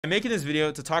I'm making this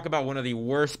video to talk about one of the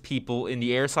worst people in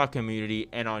the airsoft community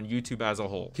and on YouTube as a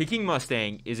whole. Kicking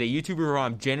Mustang is a YouTuber who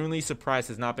I'm genuinely surprised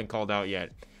has not been called out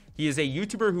yet. He is a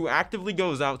YouTuber who actively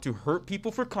goes out to hurt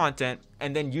people for content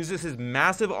and then uses his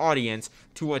massive audience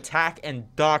to attack and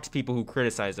dox people who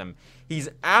criticize him. He's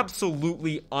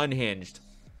absolutely unhinged,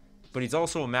 but he's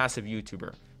also a massive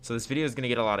YouTuber, so this video is going to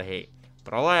get a lot of hate.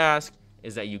 But all I ask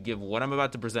is that you give what I'm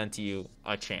about to present to you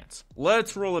a chance.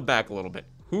 Let's roll it back a little bit.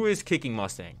 Who is Kicking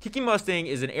Mustang? Kicking Mustang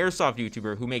is an airsoft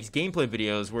YouTuber who makes gameplay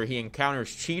videos where he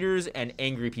encounters cheaters and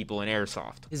angry people in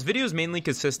airsoft. His videos mainly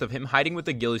consist of him hiding with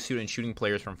a ghillie suit and shooting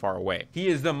players from far away. He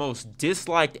is the most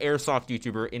disliked airsoft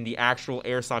YouTuber in the actual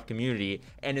airsoft community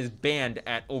and is banned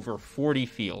at over 40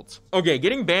 fields. Okay,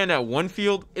 getting banned at one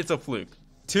field, it's a fluke.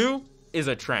 2 is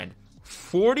a trend.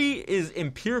 40 is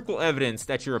empirical evidence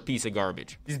that you're a piece of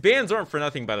garbage. These bans aren't for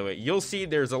nothing, by the way. You'll see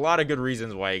there's a lot of good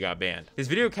reasons why he got banned. His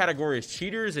video category is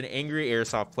cheaters and angry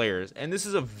airsoft players, and this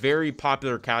is a very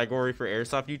popular category for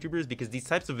airsoft YouTubers because these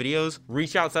types of videos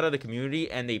reach outside of the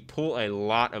community and they pull a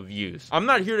lot of views. I'm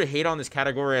not here to hate on this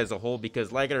category as a whole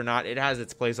because, like it or not, it has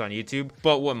its place on YouTube,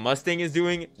 but what Mustang is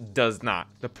doing does not.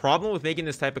 The problem with making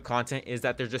this type of content is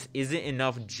that there just isn't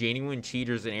enough genuine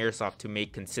cheaters in airsoft to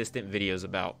make consistent videos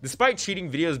about. Despite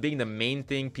cheating videos being the main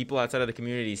thing people outside of the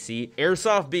community see,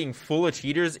 airsoft being full of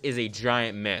cheaters is a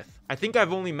giant myth. I think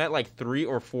I've only met like 3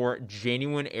 or 4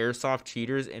 genuine airsoft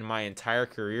cheaters in my entire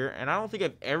career, and I don't think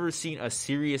I've ever seen a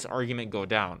serious argument go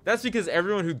down. That's because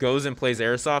everyone who goes and plays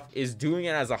airsoft is doing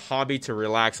it as a hobby to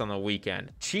relax on the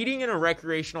weekend. Cheating in a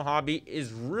recreational hobby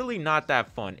is really not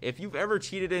that fun. If you've ever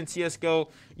cheated in CSGO,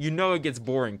 you know it gets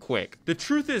boring quick. The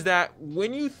truth is that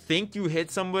when you think you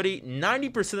hit somebody,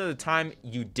 90% of the time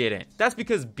you didn't. That's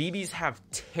because BBs have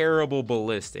terrible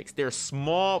ballistics. They're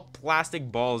small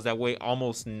plastic balls that weigh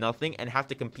almost nothing and have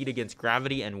to compete against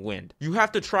gravity and wind. You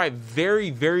have to try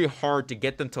very, very hard to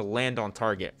get them to land on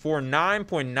target. For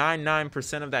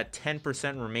 9.99% of that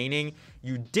 10% remaining,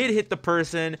 you did hit the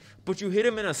person, but you hit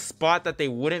him in a spot that they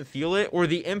wouldn't feel it, or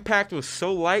the impact was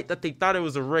so light that they thought it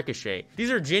was a ricochet.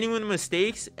 These are genuine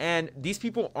mistakes, and these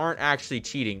people aren't actually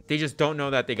cheating. They just don't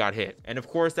know that they got hit. And of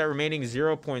course, that remaining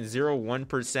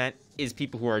 0.01% is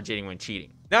people who are genuine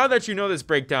cheating. Now that you know this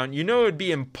breakdown, you know it would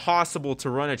be impossible to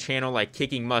run a channel like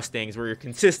Kicking Mustangs where you're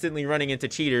consistently running into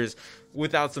cheaters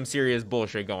without some serious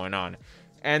bullshit going on.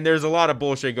 And there's a lot of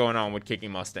bullshit going on with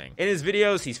Kicking Mustang. In his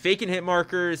videos, he's faking hit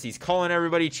markers, he's calling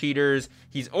everybody cheaters,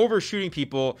 he's overshooting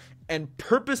people, and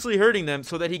purposely hurting them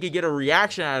so that he could get a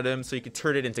reaction out of them so he could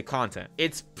turn it into content.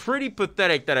 It's pretty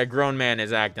pathetic that a grown man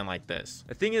is acting like this.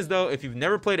 The thing is though, if you've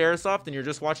never played airsoft and you're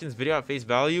just watching this video at face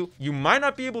value, you might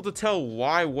not be able to tell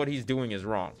why what he's doing is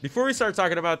wrong. Before we start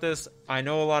talking about this, I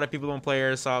know a lot of people don't play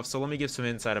airsoft, so let me give some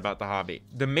insight about the hobby.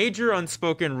 The major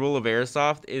unspoken rule of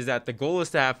airsoft is that the goal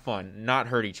is to have fun, not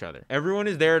hurt each other. Everyone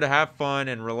is there to have fun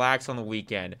and relax on the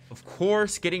weekend. Of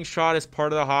course, getting shot is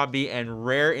part of the hobby and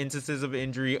rare instances of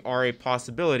injury are a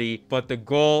possibility, but the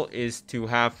goal is to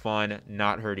have fun,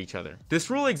 not hurt each other. This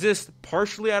rule exists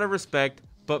partially out of respect,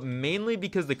 but mainly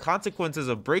because the consequences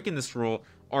of breaking this rule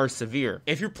are severe.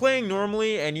 If you're playing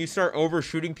normally and you start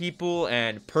overshooting people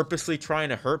and purposely trying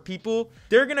to hurt people,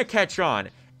 they're gonna catch on.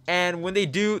 And when they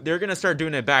do, they're going to start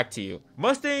doing it back to you.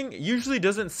 Mustang usually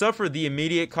doesn't suffer the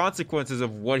immediate consequences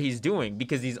of what he's doing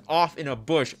because he's off in a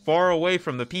bush far away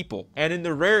from the people. And in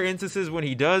the rare instances when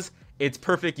he does, it's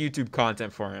perfect YouTube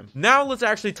content for him. Now let's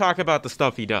actually talk about the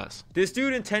stuff he does. This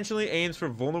dude intentionally aims for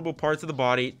vulnerable parts of the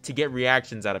body to get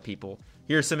reactions out of people.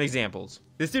 Here's some examples.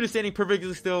 This dude is standing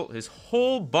perfectly still. His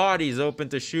whole body is open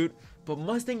to shoot, but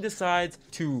Mustang decides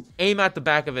to aim at the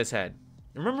back of his head.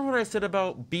 Remember what I said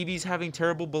about BBs having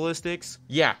terrible ballistics?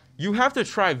 Yeah, you have to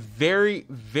try very,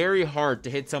 very hard to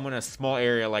hit someone in a small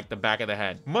area like the back of the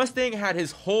head. Mustang had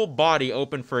his whole body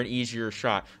open for an easier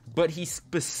shot, but he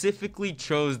specifically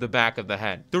chose the back of the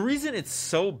head. The reason it's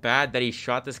so bad that he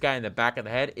shot this guy in the back of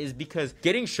the head is because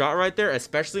getting shot right there,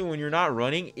 especially when you're not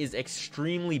running, is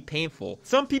extremely painful.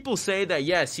 Some people say that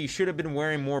yes, he should have been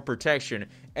wearing more protection,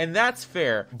 and that's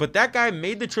fair, but that guy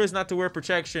made the choice not to wear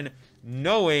protection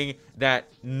knowing that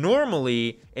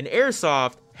normally in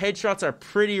airsoft, headshots are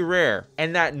pretty rare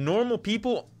and that normal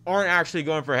people aren't actually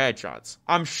going for headshots.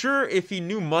 I'm sure if he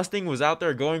knew Mustang was out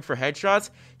there going for headshots,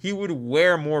 he would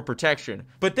wear more protection.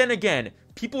 But then again,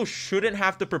 people shouldn't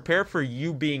have to prepare for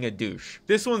you being a douche.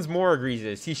 This one's more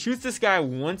egregious. He shoots this guy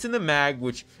once in the mag,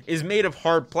 which is made of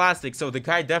hard plastic, so the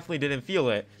guy definitely didn't feel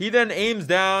it. He then aims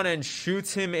down and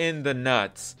shoots him in the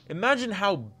nuts. Imagine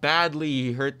how badly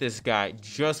he hurt this guy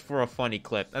just for a funny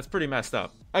clip. That's pretty messed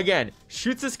up. Again,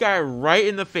 shoots this guy right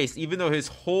in the face, even though his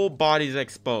whole body's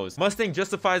exposed. Mustang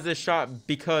justifies this shot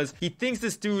because he thinks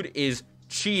this dude is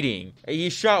cheating. He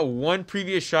shot one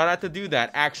previous shot at the dude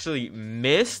that actually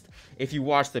missed, if you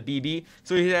watch the BB.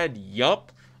 So he said,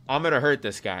 yup, I'm gonna hurt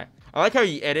this guy. I like how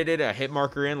he edited a hit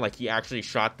marker in like he actually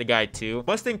shot the guy too.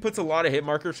 Mustang puts a lot of hit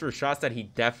markers for shots that he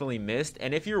definitely missed,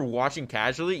 and if you're watching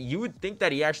casually, you would think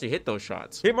that he actually hit those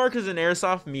shots. Hit markers in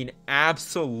airsoft mean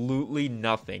absolutely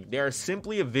nothing. They are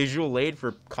simply a visual aid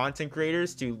for content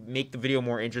creators to make the video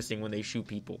more interesting when they shoot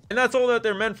people. And that's all that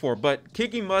they're meant for, but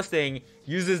Kicking Mustang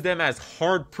uses them as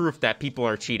hard proof that people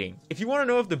are cheating. If you want to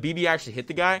know if the BB actually hit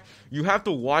the guy, you have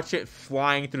to watch it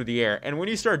flying through the air. And when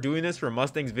you start doing this for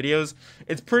Mustang's videos,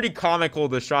 it's pretty comical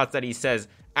the shots that he says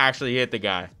actually hit the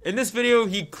guy. In this video,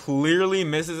 he clearly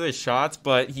misses his shots,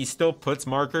 but he still puts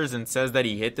markers and says that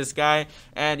he hit this guy,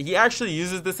 and he actually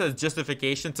uses this as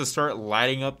justification to start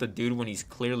lighting up the dude when he's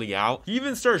clearly out. He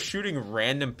even starts shooting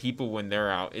random people when they're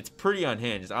out. It's pretty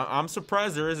unhinged. I'm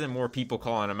surprised there isn't more people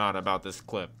calling him out about this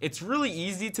clip. It's really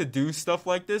easy to do stuff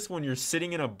like this when you're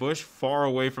sitting in a bush far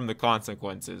away from the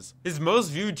consequences. His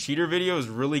most viewed cheater video is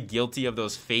really guilty of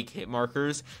those fake hit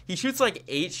markers. He shoots like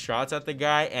 8 shots at the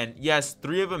guy, and yes,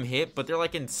 3 of them hit, but they're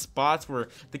like in spots where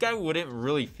the guy wouldn't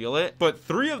really feel it. But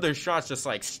 3 of their shots just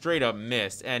like straight up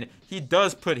missed, and he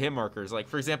does put hit markers. Like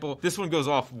for example, this one goes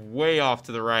off way off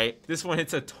to the right. This one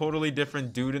hits a totally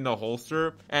different dude in the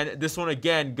holster, and this one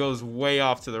again goes way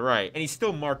off to the right, and he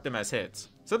still marked them as hits.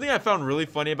 Something I found really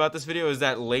funny about this video is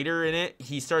that later in it,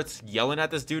 he starts yelling at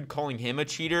this dude, calling him a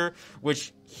cheater,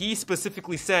 which he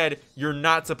specifically said you're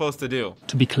not supposed to do.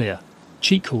 To be clear,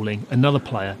 cheat calling another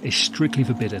player is strictly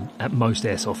forbidden at most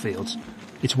airsoft fields.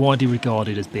 It's widely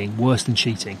regarded as being worse than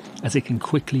cheating, as it can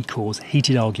quickly cause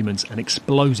heated arguments and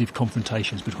explosive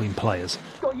confrontations between players.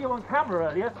 Got you on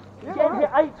camera earlier. You're getting hit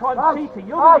 8 times cheating.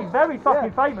 You're going to be very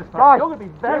fucking famous, man. You're going to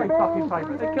be very fucking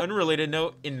famous. Unrelated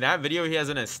note, in that video, he has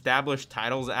an established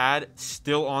titles ad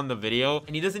still on the video,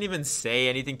 and he doesn't even say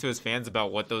anything to his fans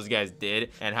about what those guys did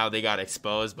and how they got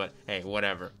exposed, but hey,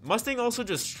 whatever. Mustang also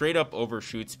just straight up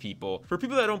overshoots people. For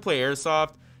people that don't play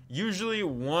airsoft, usually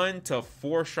 1 to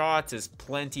 4 shots is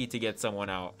plenty to get someone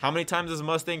out. How many times does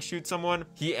Mustang shoot someone?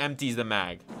 He empties the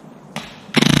mag.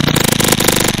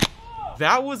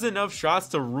 That was enough shots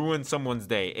to ruin someone's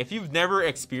day. If you've never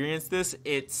experienced this,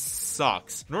 it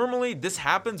sucks. Normally, this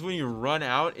happens when you run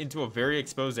out into a very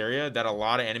exposed area that a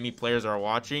lot of enemy players are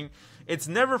watching. It's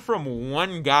never from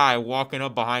one guy walking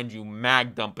up behind you,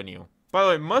 mag dumping you. By the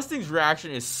way, Mustang's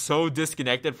reaction is so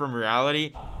disconnected from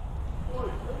reality.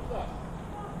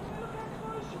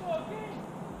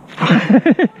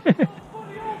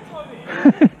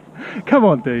 Come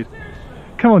on, dude.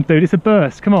 Come on, dude. It's a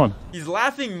burst. Come on. He's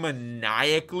laughing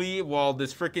maniacally while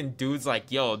this freaking dude's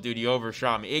like, yo, dude, you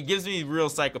overshot me. It gives me real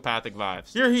psychopathic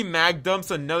vibes. Here he mag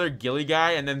dumps another ghillie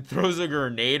guy and then throws a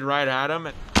grenade right at him.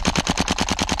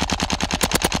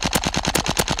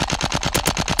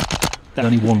 There's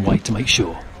only one way to make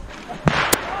sure.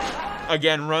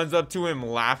 Again, runs up to him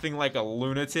laughing like a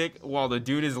lunatic while the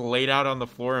dude is laid out on the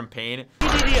floor in pain. You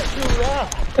idiot, do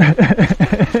that.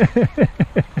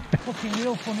 Fucking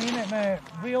real funny, innit, mate?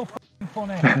 Real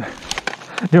funny.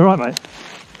 You're right, mate.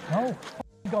 No,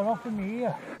 got off in my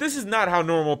ear. This is not how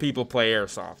normal people play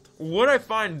airsoft. What I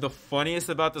find the funniest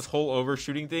about this whole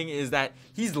overshooting thing is that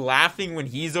he's laughing when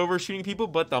he's overshooting people,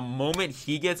 but the moment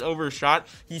he gets overshot,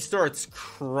 he starts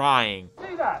crying.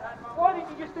 Do that. Why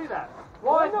didn't you just do that?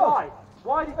 Why not? Why?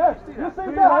 Why did you just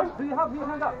do that? Do you have your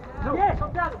hand up? No. Yes,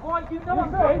 I'm down. Why you know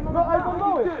it? No, I don't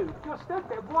know it. You're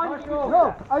stupid. Why did you do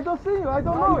No, that? I don't see you. I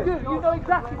don't know it. You know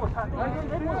exactly what's happening.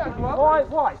 Why?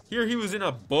 Why? Here he was in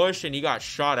a bush and he got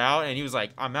shot out and he was like,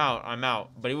 I'm out.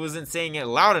 But he wasn't saying it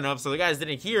loud enough so the guys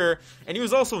didn't hear, and he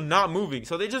was also not moving.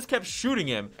 So they just kept shooting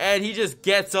him, and he just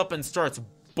gets up and starts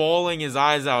bawling his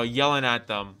eyes out, yelling at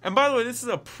them. And by the way, this is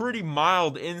a pretty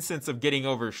mild instance of getting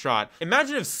overshot.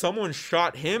 Imagine if someone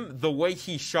shot him the way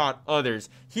he shot others.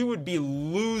 He would be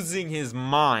losing his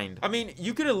mind. I mean,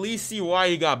 you could at least see why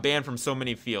he got banned from so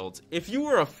many fields. If you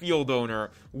were a field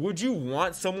owner, would you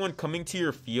want someone coming to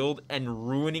your field and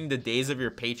ruining the days of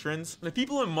your patrons? The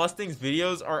people in Mustang's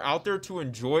videos are out there to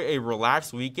enjoy a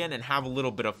relaxed weekend and have a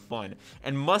little bit of fun.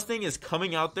 And Mustang is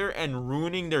coming out there and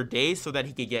ruining their day so that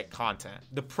he could get content.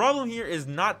 The problem here is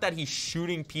not that he's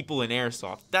shooting people in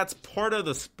airsoft. That's part of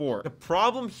the sport. The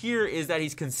problem here is that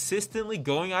he's consistently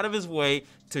going out of his way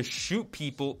to shoot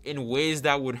people in ways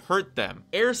that would hurt them.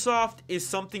 Airsoft is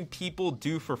something people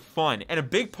do for fun, and a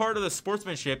big part of the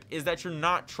sportsmanship is that you're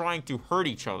not not trying to hurt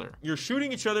each other. You're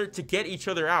shooting each other to get each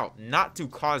other out, not to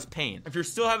cause pain. If you're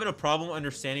still having a problem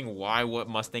understanding why what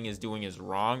Mustang is doing is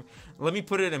wrong, let me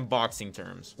put it in boxing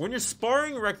terms. When you're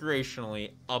sparring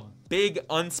recreationally, a big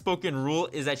unspoken rule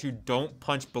is that you don't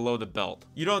punch below the belt.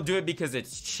 You don't do it because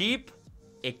it's cheap,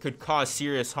 it could cause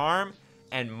serious harm,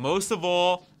 and most of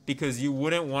all, because you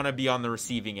wouldn't want to be on the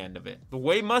receiving end of it. The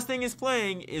way Mustang is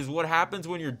playing is what happens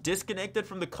when you're disconnected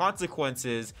from the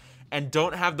consequences and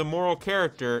don't have the moral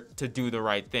character to do the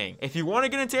right thing. If you want to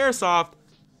get into airsoft,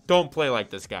 don't play like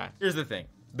this guy. Here's the thing.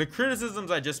 The criticisms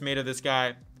I just made of this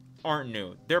guy aren't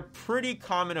new. They're pretty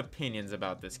common opinions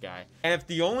about this guy. And if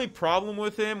the only problem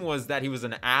with him was that he was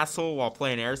an asshole while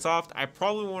playing airsoft, I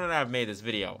probably wouldn't have made this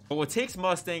video. But what takes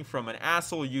Mustang from an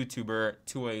asshole YouTuber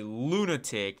to a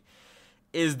lunatic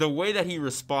is the way that he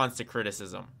responds to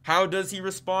criticism. How does he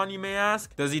respond, you may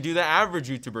ask? Does he do the average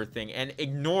YouTuber thing and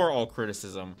ignore all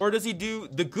criticism? Or does he do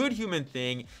the good human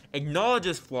thing, acknowledge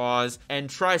his flaws, and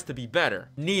tries to be better?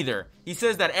 Neither. He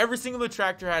says that every single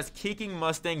detractor has Kicking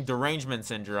Mustang derangement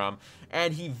syndrome,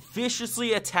 and he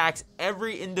viciously attacks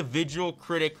every individual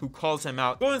critic who calls him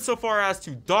out, going so far as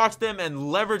to dox them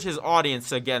and leverage his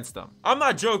audience against them. I'm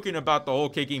not joking about the whole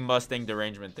Kicking Mustang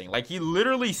derangement thing. Like, he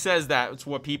literally says that's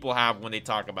what people have when they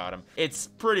talk about him. It's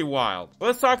pretty wild.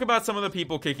 Let's talk about some of the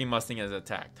people Kicking Mustang has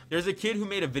attacked. There's a kid who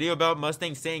made a video about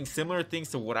Mustang saying similar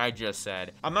things to what I just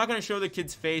said. I'm not going to show the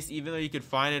kid's face, even though you could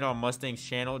find it on Mustang's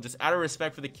channel, just out of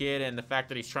respect for the kid and the fact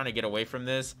that he's trying to get away from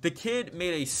this. The kid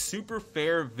made a super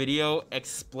fair video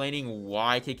explaining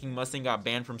why Kicking Mustang got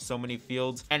banned from so many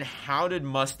fields, and how did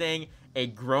Mustang, a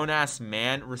grown-ass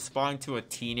man, respond to a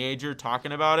teenager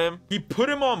talking about him. He put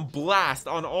him on blast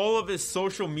on all of his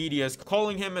social medias,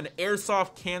 calling him an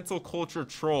airsoft cancel culture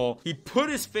troll. He put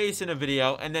his face in a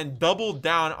video and then doubled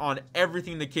down on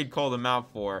everything the kid called him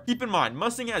out for. Keep in mind,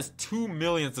 Mustang has 2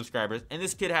 million subscribers and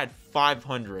this kid had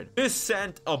 500. This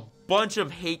sent a bunch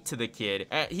of hate to the kid.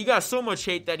 He got so much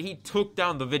hate that he took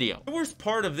down the video. The worst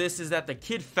part of this is that the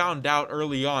kid found out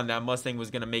early on that Mustang was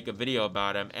gonna make a video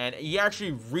about him, and he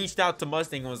actually reached out to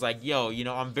Mustang and was like, yo, you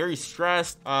know, I'm very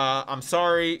stressed. I'm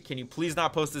sorry. Can you please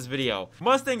not post this video?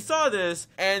 Mustang saw this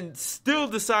and still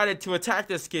decided to attack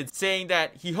this kid, saying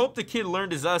that he hoped the kid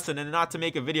learned his lesson and not to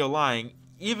make a video lying,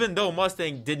 even though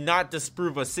Mustang did not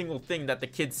disprove a single thing that the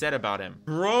kid said about him.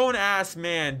 Grown-ass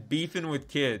man beefing with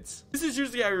kids. This is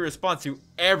usually how he responds to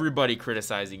everybody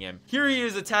criticizing him. Here he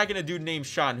is attacking a dude named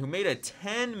Sean, who made a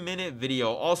 10-minute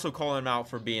video also calling him out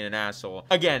for being an asshole.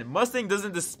 Again, Mustang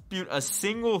doesn't dispute a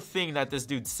single thing that this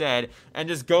dude said and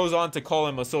just goes on to call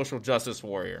him a social justice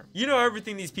warrior. You know,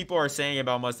 everything these people are saying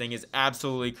about Mustang is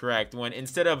absolutely correct, when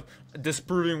instead of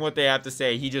disproving what they have to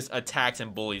say, he just attacks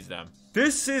and bullies them.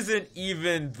 This isn't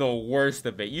even the worst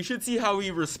of it. You should see how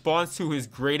he responds to his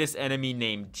greatest enemy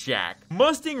named Jack.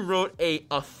 Mustang wrote a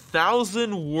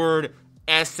 1,000-word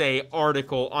essay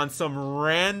article on some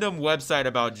random website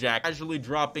about Jack, casually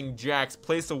dropping Jack's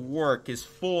place of work, his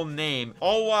full name,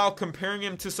 all while comparing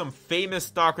him to some famous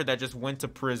stalker that just went to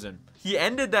prison. He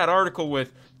ended that article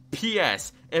with,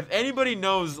 P.S. If anybody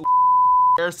knows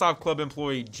Airsoft Club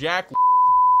employee Jack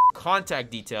contact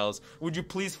details, would you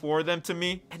please forward them to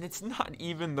me? And it's not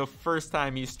even the first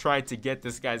time he's tried to get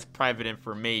this guy's private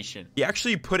information. He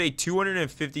actually put a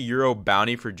 250 euro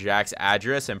bounty for Jack's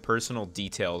address and personal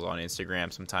details on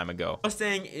Instagram some time ago.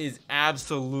 Mustang is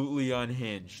absolutely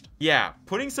unhinged. Yeah,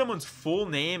 putting someone's full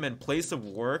name and place of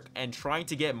work and trying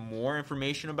to get more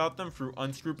information about them through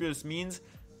unscrupulous means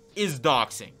is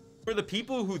doxing. For the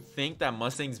people who think that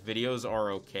Mustang's videos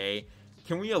are okay,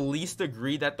 can we at least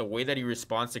agree that the way that he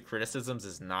responds to criticisms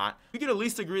is not? We could at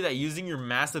least agree that using your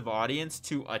massive audience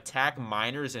to attack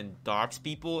minors and dox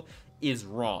people is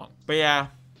wrong. But yeah,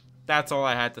 that's all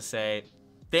I had to say.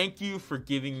 Thank you for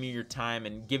giving me your time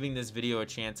and giving this video a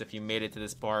chance if you made it to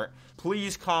this part.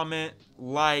 Please comment,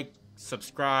 like,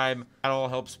 subscribe. That all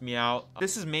helps me out.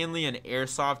 This is mainly an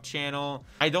airsoft channel.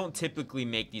 I don't typically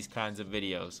make these kinds of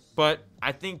videos, but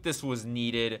I think this was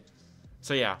needed.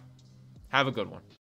 So yeah, have a good one.